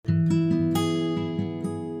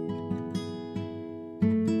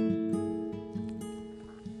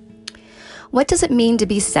What does it mean to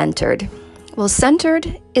be centered? Well,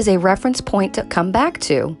 centered is a reference point to come back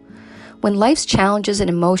to. When life's challenges and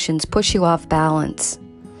emotions push you off balance,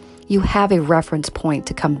 you have a reference point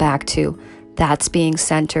to come back to. That's being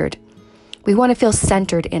centered. We want to feel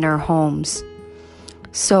centered in our homes.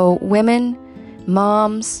 So women,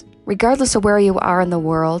 moms, regardless of where you are in the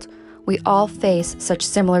world, we all face such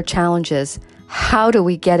similar challenges. How do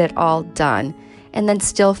we get it all done and then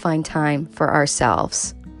still find time for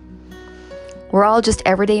ourselves? We're all just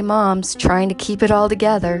everyday moms trying to keep it all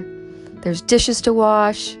together. There's dishes to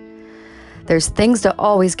wash. There's things to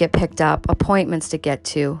always get picked up, appointments to get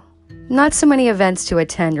to. Not so many events to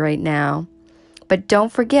attend right now. But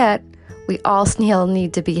don't forget, we all still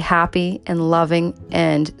need to be happy and loving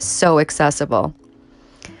and so accessible.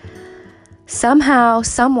 Somehow,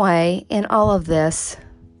 some way in all of this,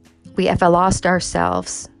 we have lost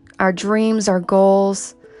ourselves, our dreams, our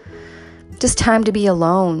goals, just time to be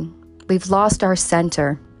alone. We've lost our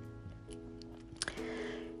center.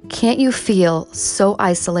 Can't you feel so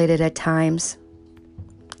isolated at times?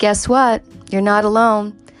 Guess what? You're not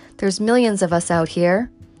alone. There's millions of us out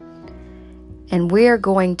here. And we're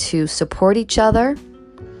going to support each other.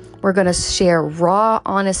 We're going to share raw,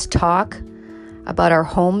 honest talk about our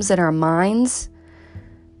homes and our minds.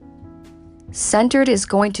 Centered is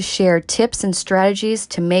going to share tips and strategies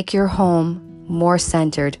to make your home more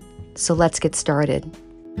centered. So let's get started.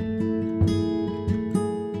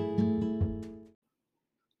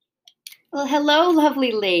 Well, hello,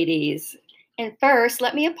 lovely ladies. And first,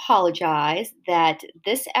 let me apologize that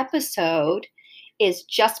this episode is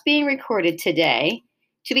just being recorded today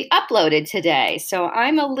to be uploaded today. So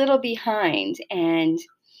I'm a little behind, and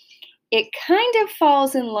it kind of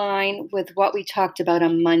falls in line with what we talked about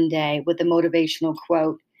on Monday with the motivational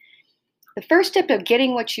quote. The first step of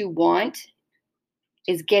getting what you want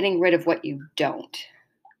is getting rid of what you don't.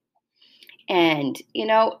 And,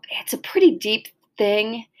 it's a pretty deep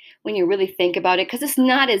thing when you really think about it, because it's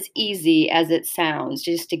not as easy as it sounds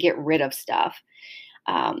just to get rid of stuff.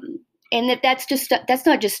 And that's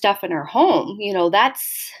not just stuff in our home.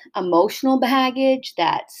 That's emotional baggage,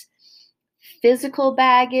 that's physical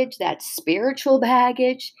baggage, that's spiritual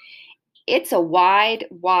baggage. It's a wide,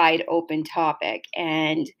 wide open topic.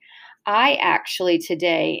 And I actually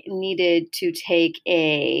today needed to take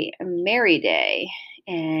a Mary Day.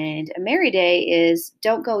 And a Mary Day is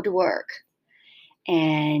don't go to work.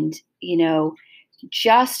 And,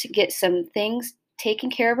 just get some things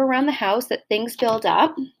taken care of around the house, that things build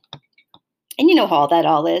up. And you know how that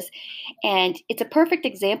all is. And it's a perfect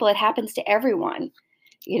example. It happens to everyone.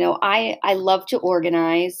 I love to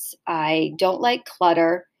organize. I don't like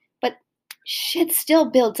clutter, but shit still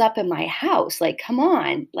builds up in my house. Like, come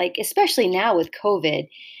on. Like, especially now with COVID,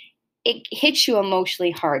 it hits you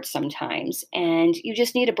emotionally hard sometimes and you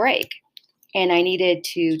just need a break. And I needed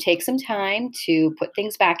to take some time to put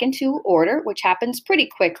things back into order, which happens pretty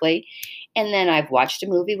quickly. And then I've watched a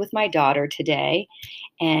movie with my daughter today,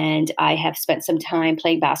 and I have spent some time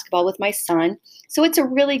playing basketball with my son. So it's a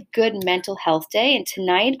really good mental health day. And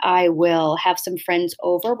tonight I will have some friends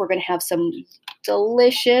over. We're going to have some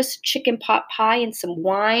delicious chicken pot pie and some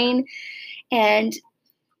wine and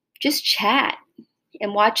just chat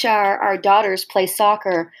and watch our daughters play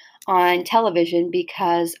soccer on television,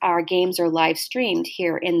 because our games are live streamed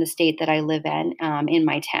here in the state that I live in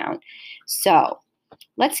my town. So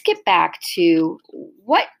let's get back to,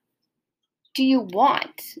 what do you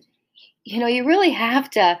want? You really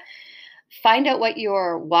have to find out what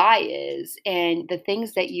your why is and the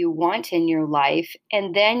things that you want in your life.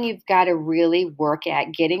 And then you've got to really work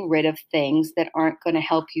at getting rid of things that aren't going to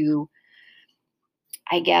help you,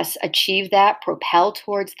 I guess, achieve that, propel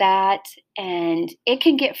towards that. And it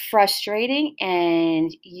can get frustrating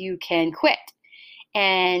and you can quit.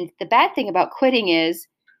 And the bad thing about quitting is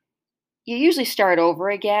you usually start over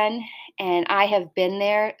again. And I have been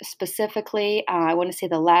there specifically, I want to say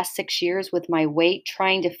the last 6 years with my weight,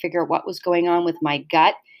 trying to figure out what was going on with my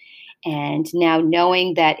gut. And now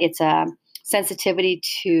knowing that it's a sensitivity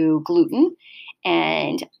to gluten.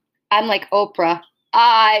 And I'm like Oprah,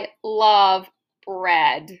 I love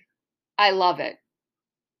bread. I love it.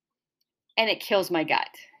 And it kills my gut.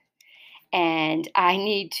 And I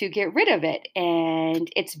need to get rid of it. And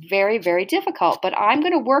it's very, very difficult. But I'm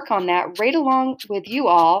going to work on that right along with you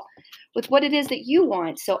all, with what it is that you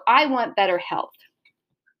want. So I want better health.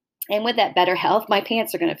 And with that better health, my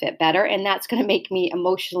pants are going to fit better. And that's going to make me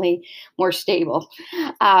emotionally more stable.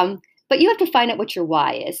 But you have to find out what your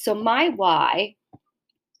why is. So my why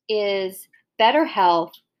is better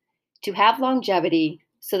health, to have longevity,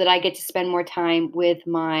 so that I get to spend more time with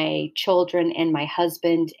my children and my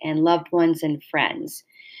husband and loved ones and friends.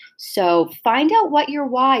 So find out what your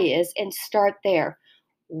why is and start there.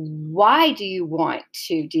 Why do you want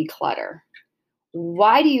to declutter?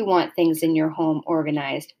 Why do you want things in your home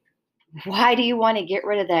organized? Why do you want to get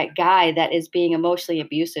rid of that guy that is being emotionally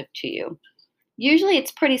abusive to you? Usually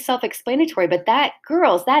it's pretty self-explanatory, but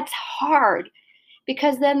girls, that's hard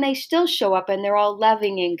because then they still show up and they're all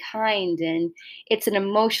loving and kind and it's an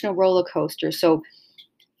emotional roller coaster. So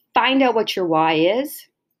find out what your why is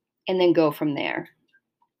and then go from there.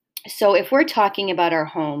 So if we're talking about our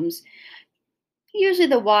homes, usually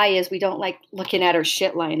the why is we don't like looking at our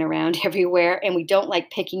shit lying around everywhere and we don't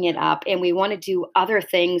like picking it up and we want to do other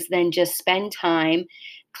things than just spend time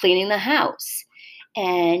cleaning the house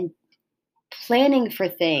and planning for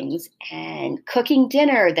things and cooking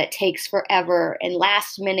dinner that takes forever and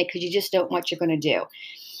last minute because you just don't know what you're going to do.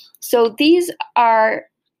 So these are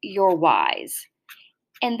your whys.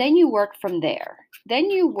 And then you work from there.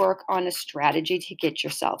 Then you work on a strategy to get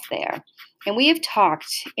yourself there. And we have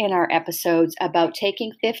talked in our episodes about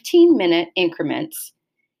taking 15-minute increments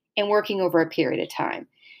and working over a period of time.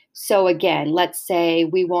 So again, let's say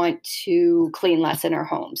we want to clean less in our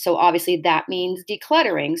home. So obviously that means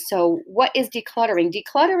decluttering. So what is decluttering?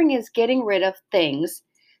 Decluttering is getting rid of things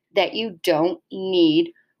that you don't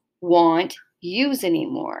need, want, use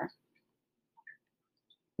anymore.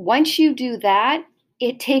 Once you do that,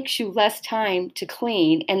 it takes you less time to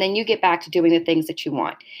clean, and then you get back to doing the things that you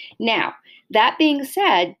want. Now, that being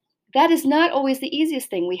said, that is not always the easiest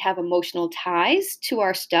thing. We have emotional ties to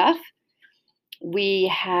our stuff. We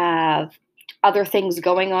have other things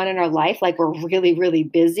going on in our life, like we're really, really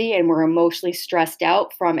busy and we're emotionally stressed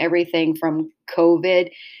out from everything from COVID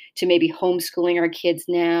to maybe homeschooling our kids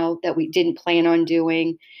now that we didn't plan on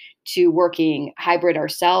doing, to working hybrid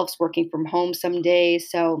ourselves, working from home some days.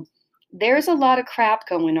 So there's a lot of crap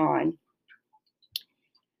going on.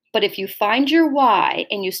 But if you find your why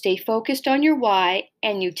and you stay focused on your why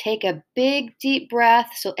and you take a big, deep breath,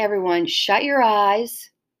 so everyone shut your eyes,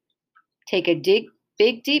 take a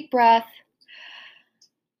big, deep breath,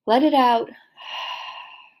 let it out.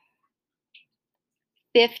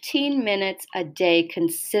 15 minutes a day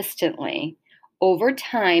consistently. Over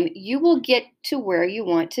time, you will get to where you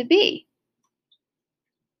want to be.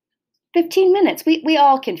 15 minutes. We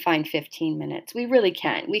all can find 15 minutes. We really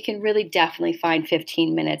can. We can really definitely find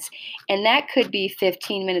 15 minutes. And that could be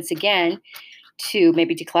 15 minutes again to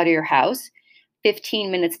maybe declutter your house,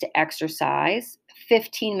 15 minutes to exercise,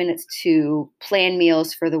 15 minutes to plan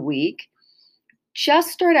meals for the week. Just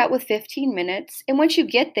start out with 15 minutes. And once you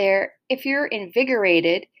get there, if you're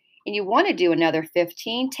invigorated and you want to do another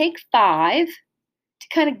 15, take 5 to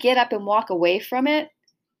kind of get up and walk away from it.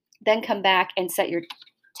 Then come back and set your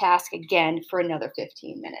task again for another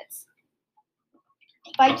 15 minutes.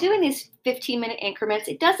 By doing these 15-minute increments,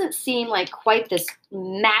 it doesn't seem like quite this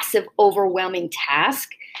massive, overwhelming task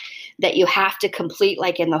that you have to complete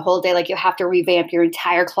like in the whole day, like you have to revamp your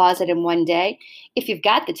entire closet in one day. If you've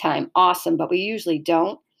got the time, awesome, but we usually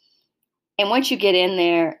don't. And once you get in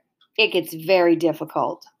there, it gets very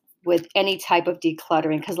difficult with any type of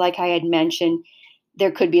decluttering because like I had mentioned, there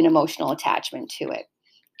could be an emotional attachment to it.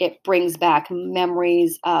 It brings back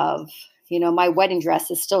memories of, my wedding dress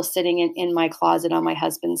is still sitting in my closet on my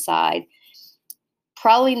husband's side.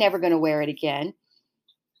 Probably never going to wear it again.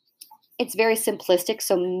 It's very simplistic,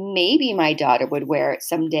 so maybe my daughter would wear it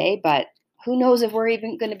someday, but who knows if we're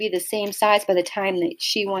even going to be the same size by the time that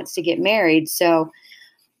she wants to get married.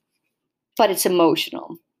 But it's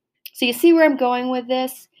emotional. So you see where I'm going with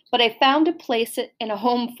this? But I found a place in a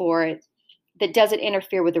home for it that doesn't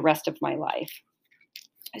interfere with the rest of my life.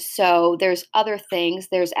 So there's other things.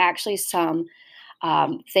 There's actually some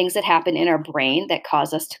things that happen in our brain that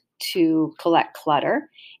cause us to collect clutter.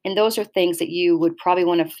 And those are things that you would probably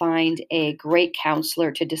want to find a great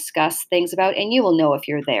counselor to discuss things about. And you will know if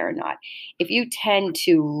you're there or not. If you tend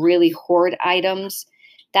to really hoard items,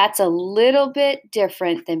 that's a little bit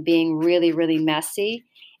different than being really, really messy.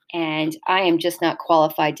 And I am just not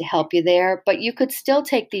qualified to help you there. But you could still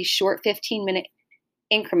take these short 15-minute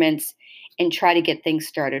increments and try to get things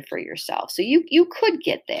started for yourself. So you could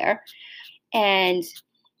get there. And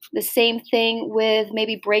the same thing with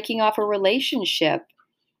maybe breaking off a relationship.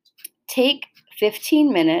 Take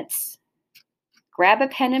 15 minutes, grab a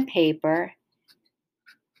pen and paper.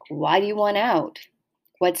 Why do you want out?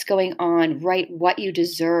 What's going on? Write what you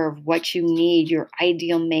deserve, what you need, your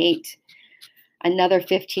ideal mate. Another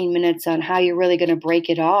 15 minutes on how you're really going to break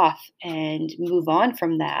it off and move on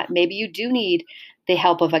from that. Maybe you do need the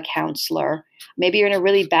help of a counselor. Maybe you're in a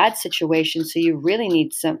really bad situation, so you really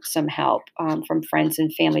need some help from friends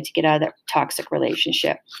and family to get out of that toxic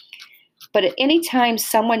relationship. But at any time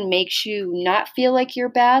someone makes you not feel like your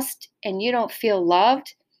best and you don't feel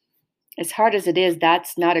loved, as hard as it is,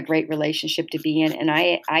 that's not a great relationship to be in. And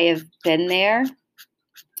I have been there,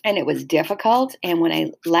 and it was difficult. And when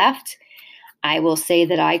I left, I will say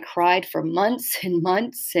that I cried for months and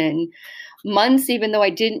months and months, even though I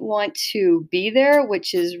didn't want to be there,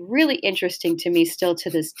 which is really interesting to me still to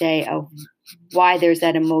this day of why there's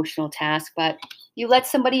that emotional task. But you let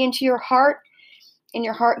somebody into your heart and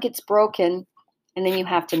your heart gets broken, and then you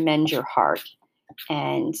have to mend your heart.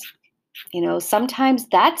 And sometimes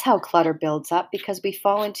that's how clutter builds up, because we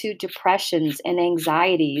fall into depressions and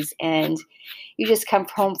anxieties, and you just come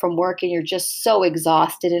home from work and you're just so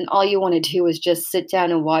exhausted, and all you want to do is just sit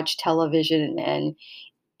down and watch television and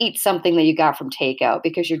eat something that you got from takeout,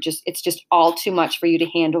 because it's just all too much for you to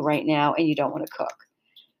handle right now and you don't want to cook.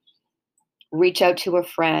 Reach out to a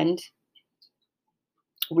friend,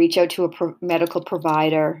 reach out to a medical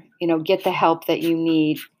provider, get the help that you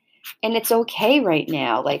need. And it's okay right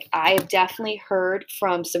now. Like, I have definitely heard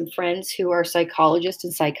from some friends who are psychologists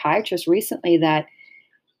and psychiatrists recently that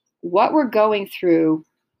what we're going through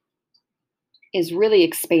is really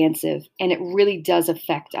expansive, and it really does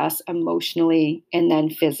affect us emotionally and then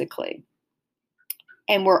physically.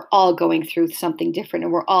 And we're all going through something different,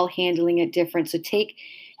 and we're all handling it different. So take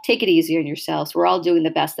it easy on yourselves. We're all doing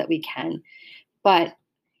the best that we can. But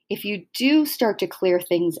if you do start to clear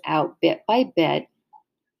things out bit by bit,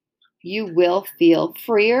 you will feel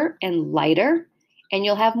freer and lighter, and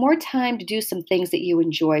you'll have more time to do some things that you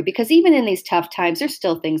enjoy. Because even in these tough times, there's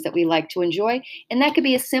still things that we like to enjoy. And that could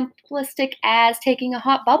be as simplistic as taking a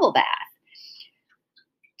hot bubble bath.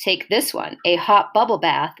 Take this one, a hot bubble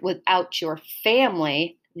bath without your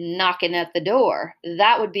family knocking at the door.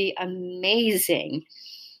 That would be amazing.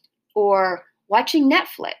 Or watching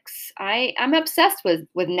Netflix. I'm obsessed with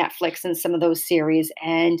Netflix and some of those series,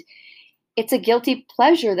 and it's a guilty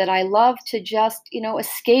pleasure that I love to just,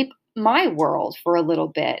 escape my world for a little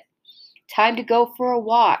bit. Time to go for a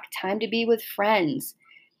walk, time to be with friends,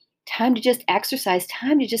 time to just exercise,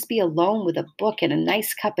 time to just be alone with a book and a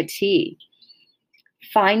nice cup of tea.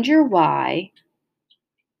 Find your why,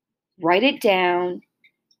 write it down,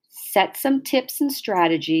 set some tips and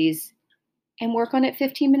strategies, and work on it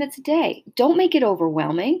 15 minutes a day. Don't make it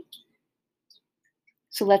overwhelming.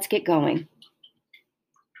 So let's get going.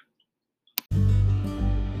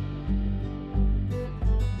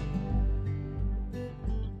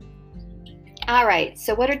 All right,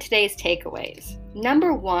 so what are today's takeaways?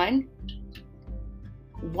 Number 1,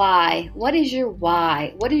 why? What is your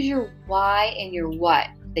why? What is your why and your what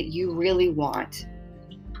that you really want?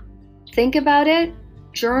 Think about it,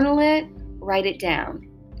 journal it, write it down.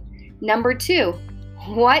 Number 2,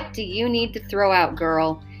 what do you need to throw out,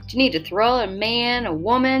 girl? Do you need to throw a man, a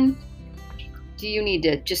woman? Do you need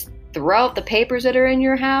to just throw out the papers that are in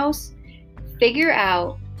your house? Figure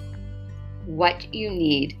out what you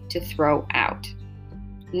need to throw out.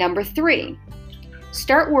 Number 3,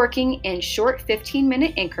 start working in short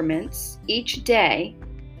 15-minute increments each day,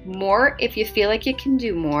 more if you feel like you can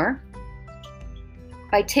do more.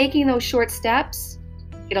 By taking those short steps,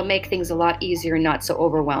 it'll make things a lot easier and not so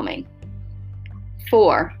overwhelming.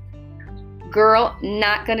 4, girl,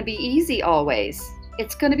 not going to be easy always.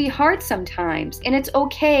 It's going to be hard sometimes, and it's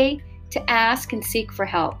okay to ask and seek for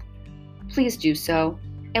help. Please do so,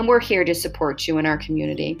 and we're here to support you in our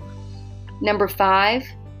community. Number 5,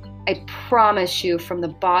 I promise you from the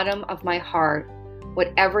bottom of my heart,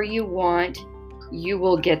 whatever you want, you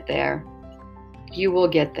will get there. You will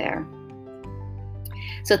get there.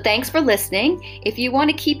 So thanks for listening. If you want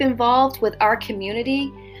to keep involved with our community,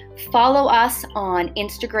 follow us on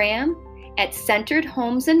Instagram at Centered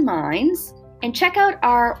Homes and Minds, and check out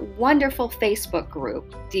our wonderful Facebook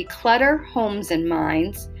group, Declutter Homes and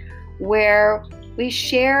Minds, where we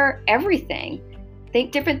share everything.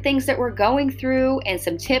 Think different things that we're going through and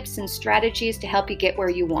some tips and strategies to help you get where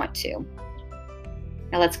you want to.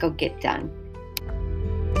 Now let's go get done.